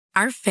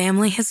Our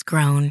family has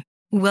grown.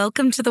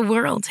 Welcome to the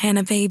world,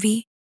 Hannah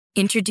baby.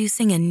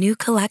 Introducing a new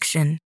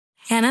collection,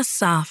 Hannah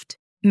Soft,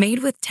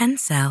 made with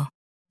Tencel.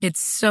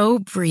 It's so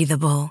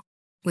breathable,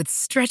 with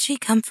stretchy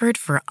comfort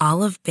for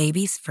all of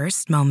baby's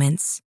first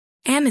moments.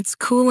 And it's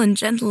cool and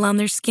gentle on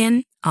their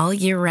skin all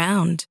year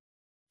round.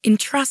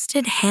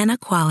 Entrusted Hannah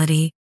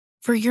quality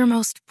for your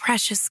most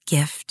precious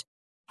gift.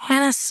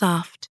 Hannah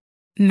Soft,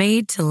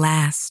 made to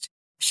last.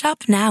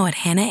 Shop now at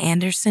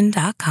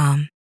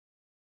hannahanderson.com.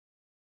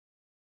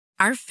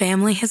 Our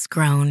family has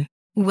grown.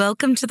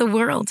 Welcome to the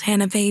world,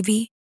 Hannah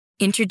baby.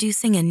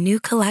 Introducing a new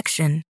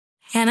collection,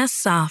 Hannah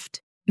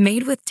Soft,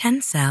 made with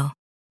Tencel.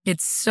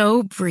 It's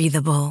so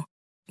breathable,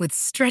 with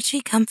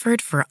stretchy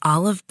comfort for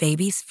all of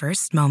baby's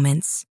first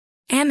moments.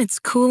 And it's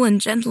cool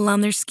and gentle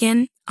on their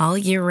skin all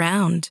year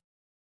round.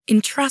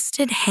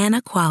 Entrusted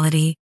Hannah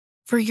quality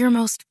for your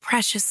most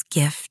precious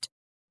gift.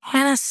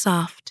 Hannah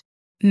Soft,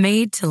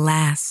 made to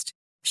last.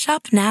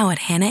 Shop now at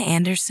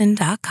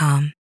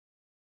hannahanderson.com.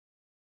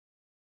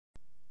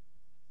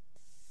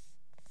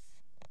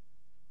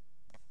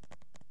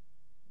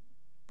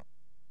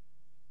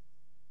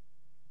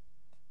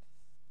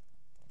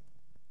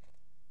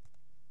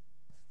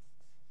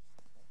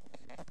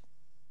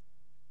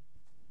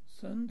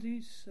 Sunday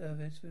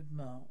service with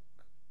Mark.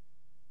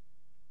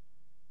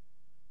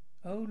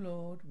 O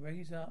Lord,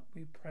 raise up,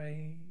 we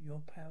pray,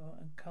 your power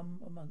and come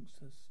amongst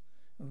us.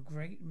 With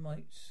great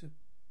might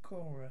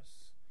succour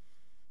us.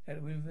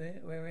 That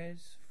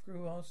whereas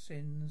through our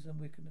sins and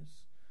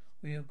wickedness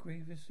we are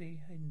grievously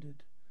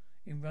hindered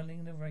in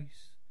running the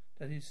race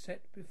that is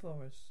set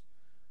before us,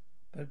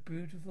 but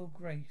beautiful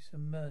grace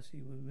and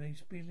mercy may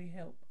speedily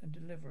help and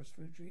deliver us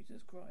through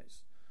Jesus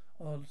Christ,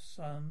 our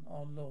Son,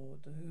 our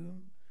Lord, to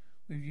whom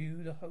with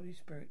you the Holy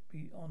Spirit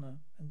be honour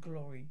and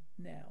glory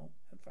now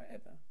and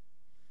forever.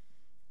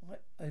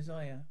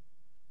 Isaiah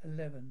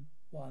 11,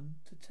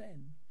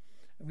 1-10.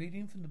 A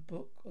reading from the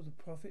book of the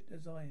prophet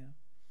Isaiah.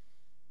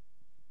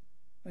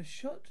 A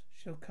shoot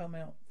shall come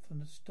out from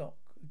the stock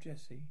of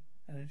Jesse,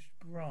 and a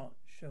branch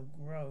shall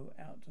grow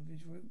out of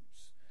his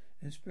roots.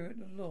 And the Spirit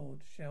of the Lord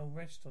shall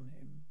rest on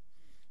him,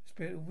 the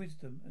Spirit of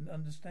wisdom and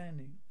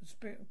understanding, the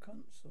Spirit of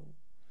counsel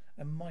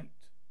and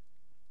might,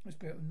 the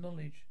Spirit of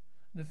knowledge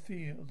and the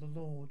fear of the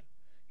Lord.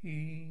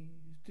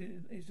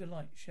 His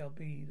delight shall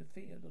be the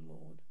fear of the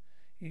Lord.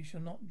 He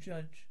shall not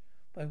judge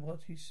by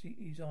what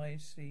his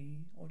eyes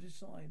see, or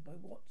decide by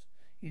what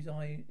his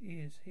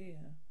ears hear.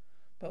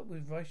 But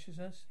with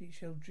righteousness he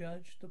shall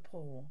judge the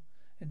poor,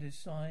 and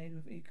decide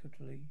with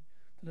equity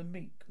for the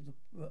meek of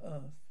the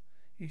earth.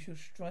 He shall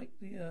strike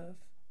the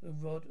earth with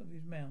the rod of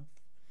his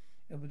mouth,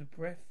 and with the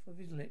breath of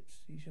his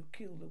lips he shall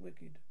kill the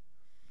wicked.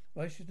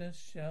 Righteousness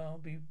shall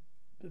be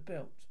the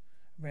belt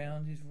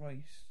round his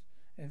waist,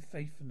 and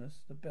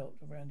faithfulness the belt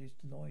around his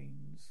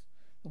loins.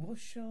 The wolf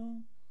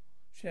shall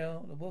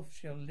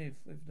live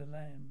with the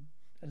lamb.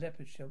 The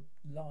leopard shall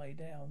lie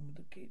down with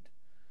the kid.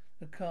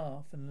 The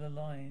calf and the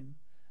lion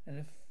and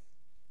the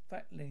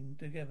fatling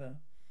together.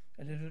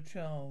 A little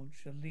child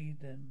shall lead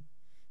them.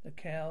 The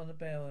cow and the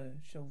bear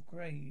shall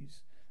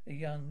graze. The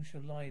young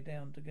shall lie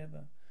down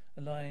together.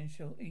 The lion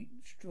shall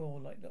eat straw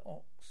like the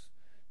ox.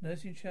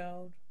 Nursing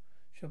child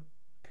shall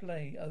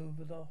play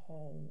over the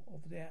hole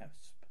of the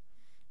asp.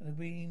 And the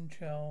weaned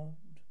child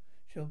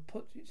shall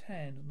put its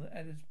hand on the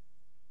adder's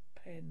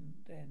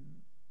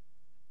den.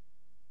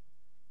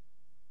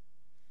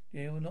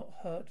 They will not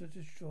hurt or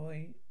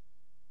destroy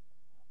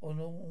on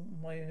all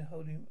my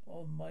holy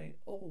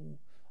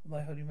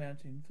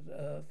mountain, for the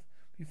earth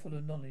be full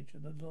of knowledge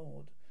of the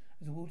Lord,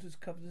 as the waters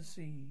cover the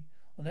sea.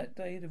 On that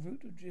day the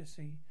root of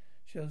Jesse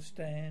shall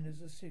stand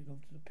as a signal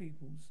to the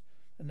peoples.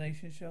 The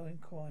nations shall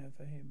inquire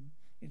for him.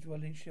 His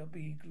dwelling shall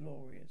be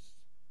glorious.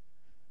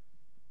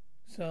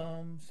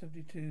 Psalm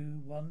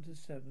 72,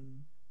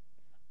 1-7,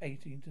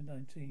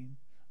 18-19.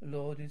 The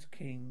Lord is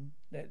King,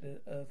 let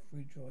the earth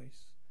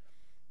rejoice.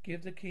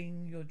 Give the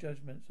King your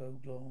judgments, O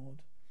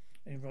Lord,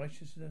 in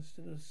righteousness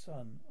to the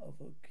Son of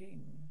a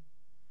King.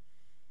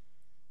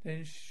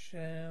 Then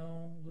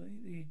shall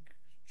he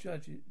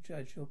judge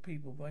your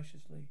people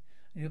righteously,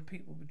 and your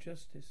people with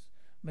justice.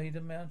 May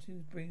the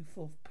mountains bring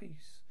forth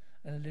peace,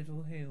 and the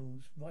little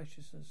hills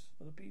righteousness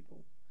for the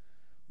people.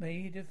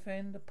 May he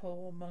defend the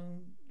poor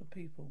among the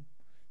people,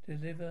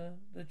 deliver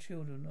the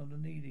children of the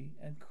needy,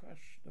 and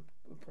crush the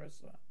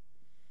oppressor.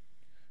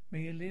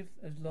 May you live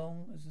as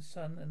long as the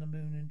sun and the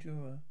moon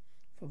endure,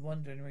 from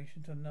one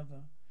generation to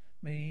another.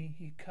 May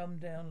he come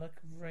down like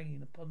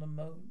rain upon the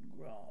mown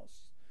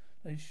grass,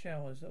 those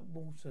showers that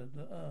water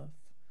the earth.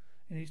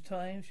 In his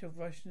time shall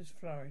righteousness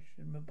flourish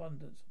in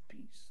abundance of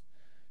peace.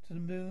 To the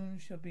moon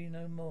shall be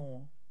no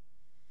more.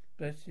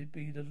 Blessed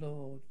be the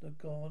Lord, the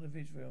God of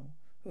Israel,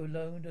 who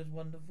alone does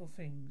wonderful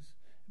things.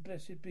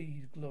 Blessed be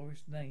his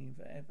glorious name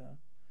forever.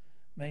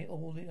 May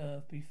all the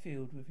earth be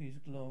filled with his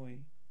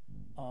glory.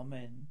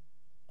 Amen.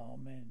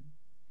 Amen.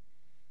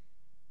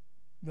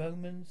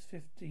 Romans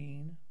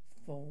 15,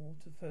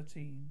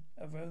 4-13.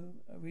 A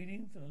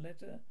reading from the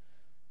letter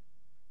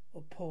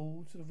of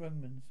Paul to the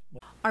Romans.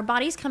 Our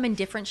bodies come in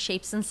different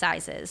shapes and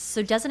sizes,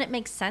 so doesn't it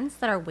make sense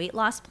that our weight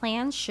loss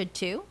plans should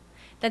too?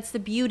 That's the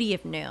beauty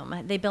of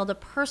Noom. They build a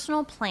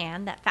personal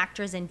plan that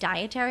factors in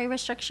dietary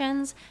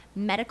restrictions,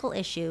 medical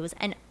issues,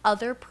 and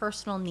other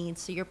personal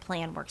needs so your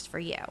plan works for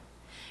you.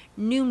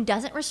 Noom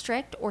doesn't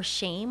restrict or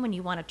shame when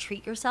you want to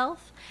treat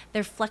yourself.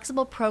 Their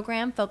flexible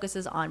program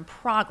focuses on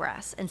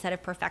progress instead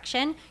of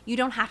perfection. You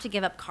don't have to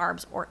give up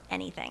carbs or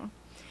anything.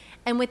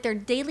 And with their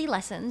daily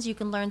lessons, you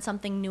can learn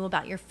something new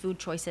about your food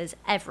choices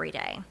every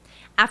day.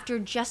 After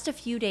just a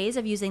few days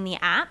of using the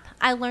app,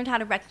 I learned how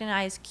to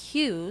recognize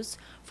cues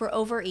for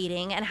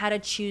overeating and how to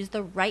choose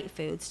the right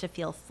foods to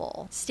feel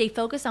full. Stay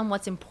focused on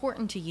what's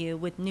important to you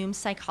with Noom's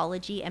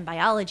psychology and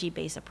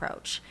biology-based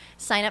approach.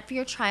 Sign up for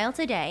your trial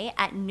today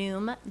at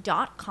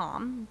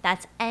Noom.com.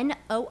 That's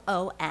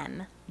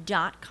Noom.com.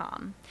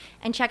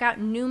 And check out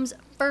Noom's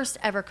first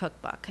ever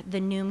cookbook, The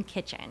Noom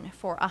Kitchen,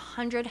 for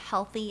 100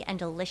 healthy and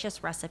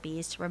delicious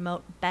recipes to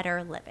promote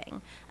better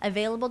living.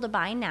 Available to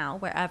buy now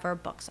wherever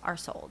books are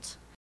sold.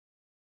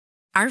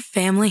 Our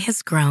family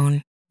has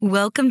grown.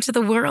 Welcome to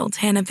the world,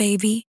 Hannah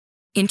baby.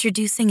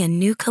 Introducing a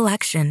new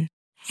collection,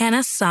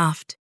 Hannah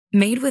Soft,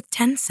 made with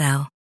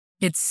Tencel.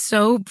 It's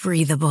so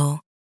breathable,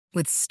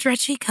 with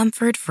stretchy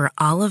comfort for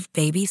all of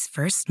baby's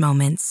first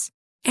moments.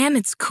 And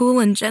it's cool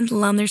and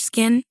gentle on their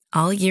skin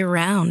all year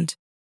round.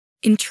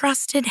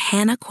 Entrusted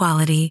Hannah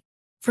quality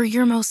for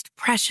your most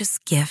precious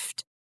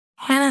gift.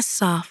 Hannah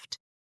Soft,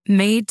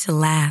 made to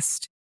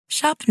last.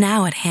 Shop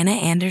now at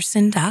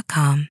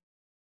hannahanderson.com.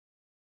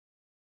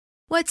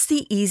 What's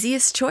the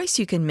easiest choice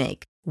you can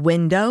make?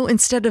 Window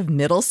instead of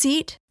middle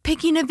seat?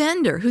 Picking a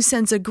vendor who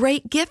sends a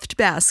great gift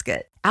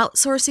basket?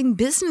 Outsourcing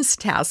business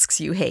tasks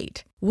you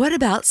hate? What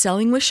about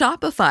selling with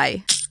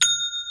Shopify?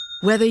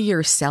 Whether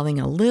you're selling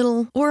a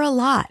little or a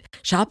lot,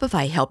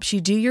 Shopify helps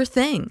you do your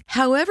thing,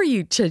 however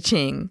you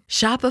cha-ching.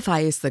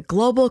 Shopify is the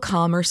global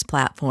commerce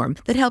platform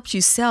that helps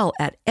you sell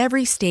at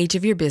every stage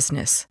of your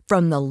business.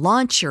 From the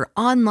launch your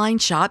online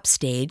shop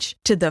stage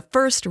to the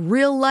first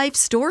real-life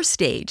store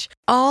stage,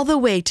 all the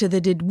way to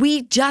the did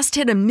we just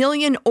hit a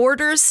million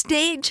orders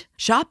stage?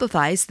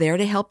 Shopify's there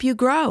to help you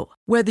grow.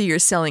 Whether you're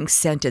selling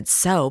scented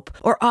soap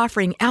or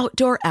offering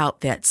outdoor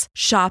outfits,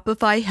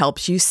 Shopify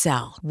helps you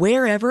sell.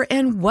 Wherever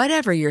and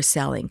whatever you're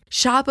selling,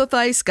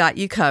 Shopify's got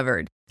you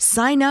covered.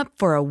 Sign up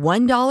for a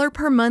 $1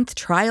 per month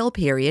trial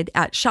period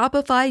at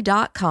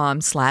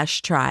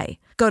shopify.com/try.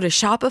 Go to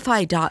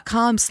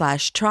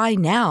shopify.com/try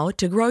now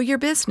to grow your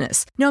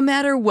business, no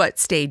matter what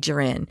stage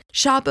you're in.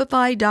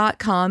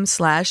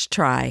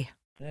 Shopify.com/try.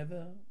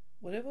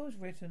 Whatever was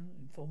written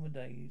in former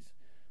days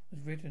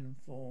was written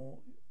for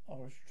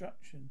our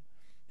instruction,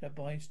 that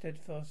by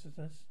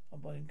steadfastness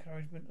and by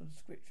encouragement of the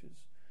Scriptures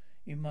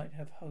you might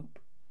have hope.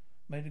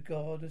 May the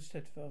God of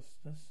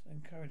steadfastness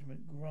and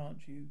encouragement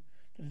grant you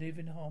to live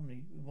in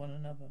harmony with one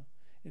another,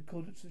 in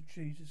accordance with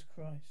Jesus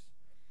Christ,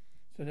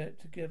 so that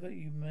together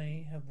you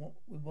may have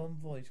with one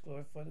voice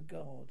glorify the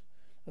God,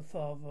 the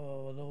Father of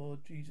our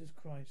Lord Jesus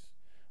Christ.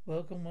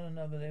 Welcome one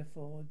another,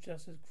 therefore,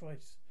 just as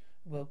Christ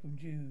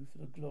welcomed you for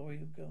the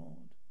glory of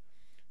God.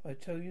 I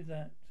tell you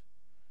that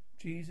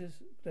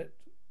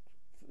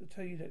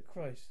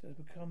Christ has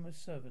become a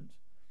servant,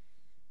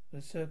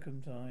 the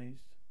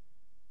circumcised,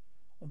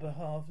 on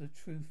behalf of the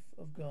truth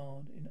of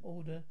God, in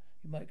order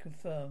he might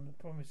confirm the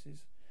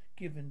promises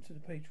given to the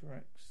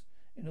patriarchs,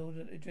 in order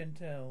that the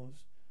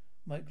Gentiles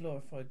might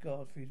glorify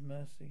God for his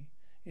mercy.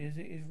 As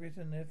it is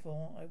written,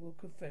 therefore I will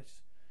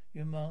confess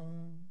you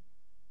among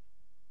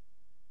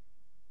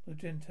the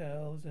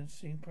Gentiles and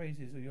sing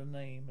praises of your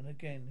name. And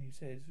again he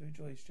says,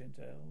 rejoice,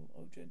 Gentiles,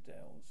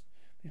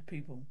 his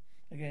people.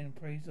 Again,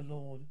 praise the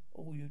Lord,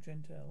 all you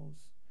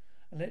Gentiles,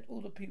 and let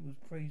all the peoples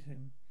praise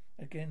him.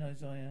 Again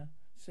Isaiah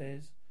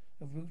says,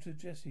 a root of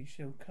Jesse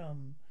shall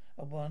come,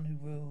 a one who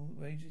will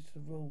raises to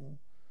rule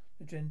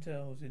the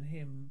Gentiles. In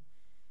him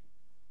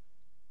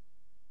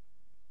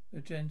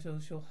the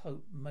Gentiles shall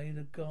hope. May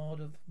the God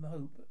of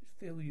hope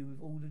fill you with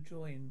all the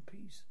joy and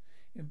peace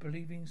in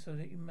believing, so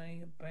that you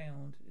may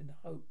abound in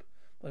hope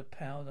by the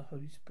power of the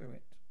Holy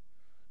Spirit.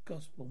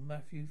 Gospel,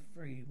 Matthew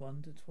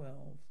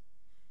 3:1-12.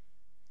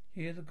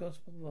 Hear the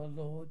gospel of our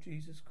Lord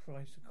Jesus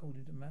Christ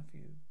according to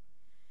Matthew.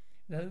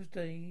 In those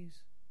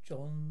days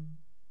John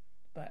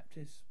the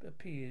Baptist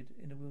appeared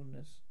in the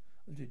wilderness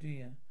of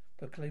Judea,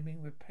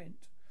 proclaiming,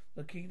 repent,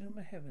 the kingdom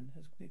of heaven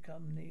has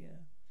become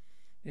near.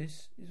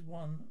 This is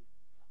one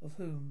of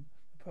whom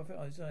the prophet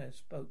Isaiah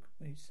spoke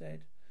when he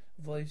said,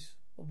 a voice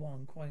of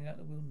one crying out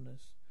in the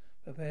wilderness,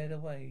 prepare the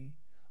way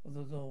of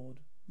the Lord,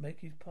 make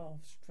his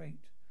path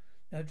straight.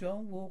 Now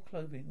John wore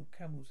clothing of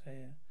camel's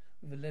hair,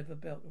 with a leather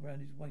belt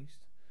around his waist.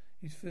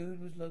 His food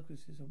was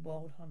locusts and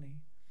wild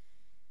honey.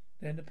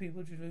 Then the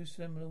people of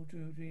Jerusalem and all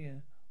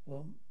Judea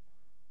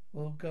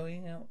were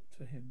going out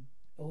to him,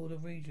 all the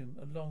region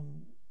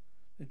along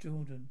the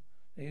Jordan.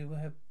 They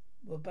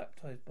were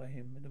baptized by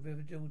him in the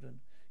river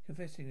Jordan,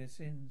 confessing their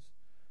sins.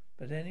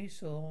 But then he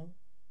saw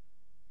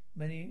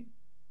many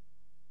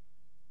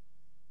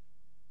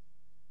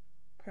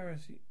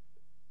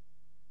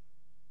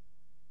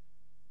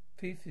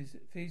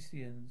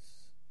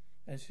Phaeacians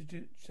and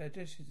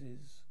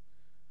Sadducees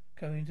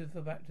coming to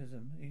for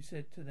baptism. He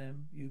said to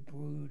them, "You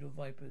brood of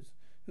vipers,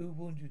 who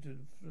warned you to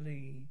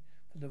flee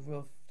from the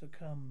wrath to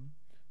come?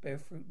 Bear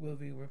fruit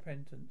worthy of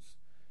repentance.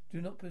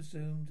 Do not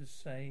presume to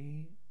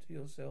say to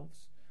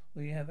yourselves,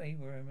 'We have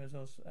Abraham as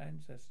our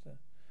ancestor.'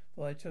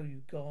 For I tell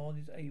you, God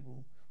is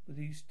able with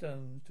these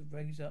stones to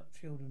raise up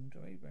children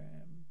to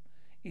Abraham.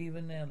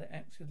 Even now the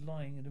axe is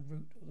lying in the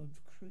root of the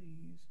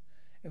trees.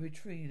 Every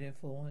tree,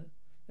 therefore,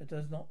 that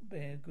does not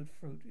bear good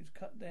fruit is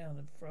cut down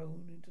and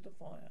thrown into the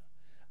fire.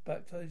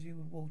 Baptize you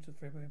with water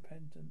for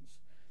repentance.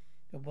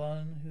 The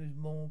one who is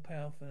more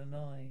powerful than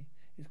I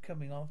is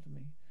coming after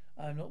me.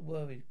 I am not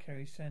worthy to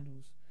carry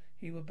sandals.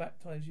 He will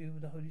baptize you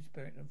with the Holy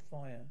Spirit and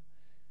fire.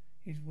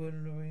 His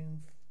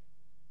winding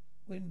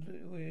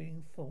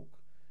fork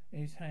in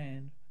his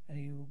hand, and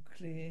he will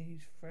clear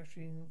his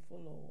threshing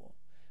floor,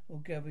 will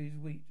gather his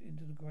wheat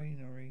into the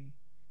granary,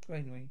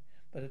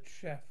 but the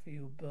chaff he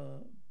will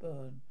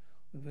burn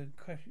with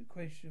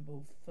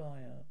unquenchable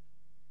fire.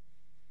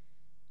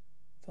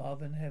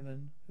 Father in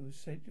heaven, who has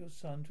sent your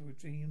Son to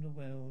redeem the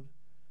world,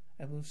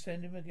 and will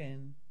send him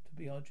again to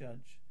be our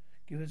judge,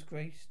 give us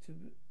grace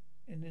to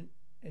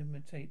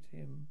imitate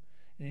him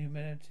in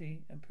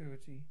humanity and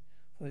purity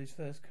for his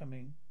first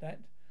coming,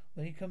 that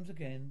when he comes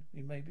again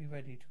we may be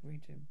ready to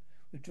greet him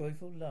with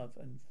joyful love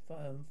and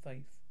firm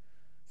faith.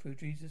 Through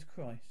Jesus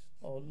Christ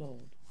our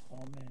Lord.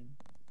 Amen.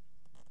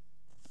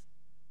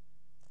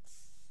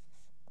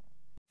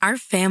 Our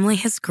family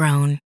has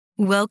grown.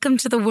 Welcome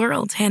to the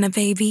world, Hannah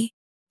baby.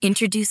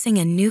 Introducing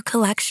a new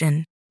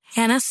collection,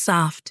 Hannah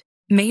Soft,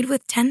 made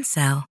with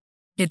Tencel.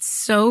 It's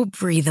so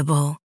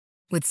breathable,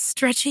 with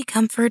stretchy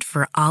comfort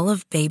for all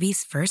of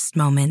baby's first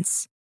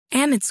moments.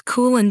 And it's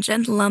cool and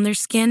gentle on their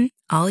skin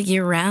all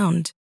year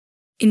round.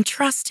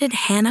 Entrusted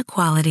Hannah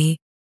quality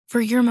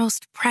for your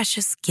most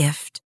precious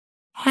gift.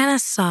 Hannah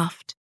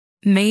Soft,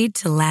 made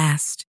to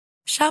last.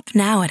 Shop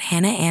now at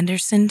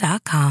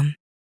hannahanderson.com.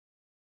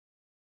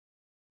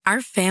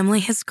 Our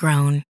family has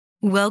grown.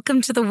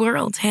 Welcome to the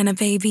world, Hannah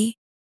baby.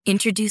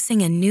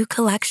 Introducing a new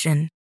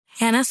collection,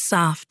 Hannah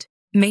Soft,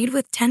 made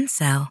with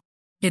Tencel.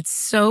 It's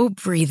so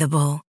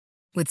breathable,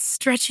 with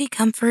stretchy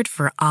comfort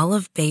for all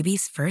of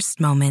baby's first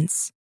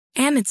moments.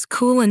 And it's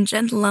cool and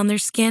gentle on their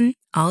skin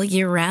all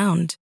year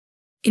round.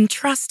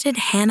 Entrusted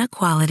Hannah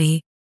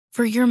quality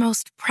for your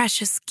most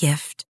precious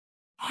gift.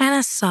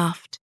 Hannah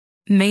Soft,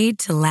 made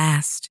to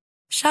last.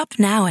 Shop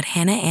now at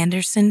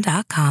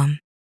hannahanderson.com.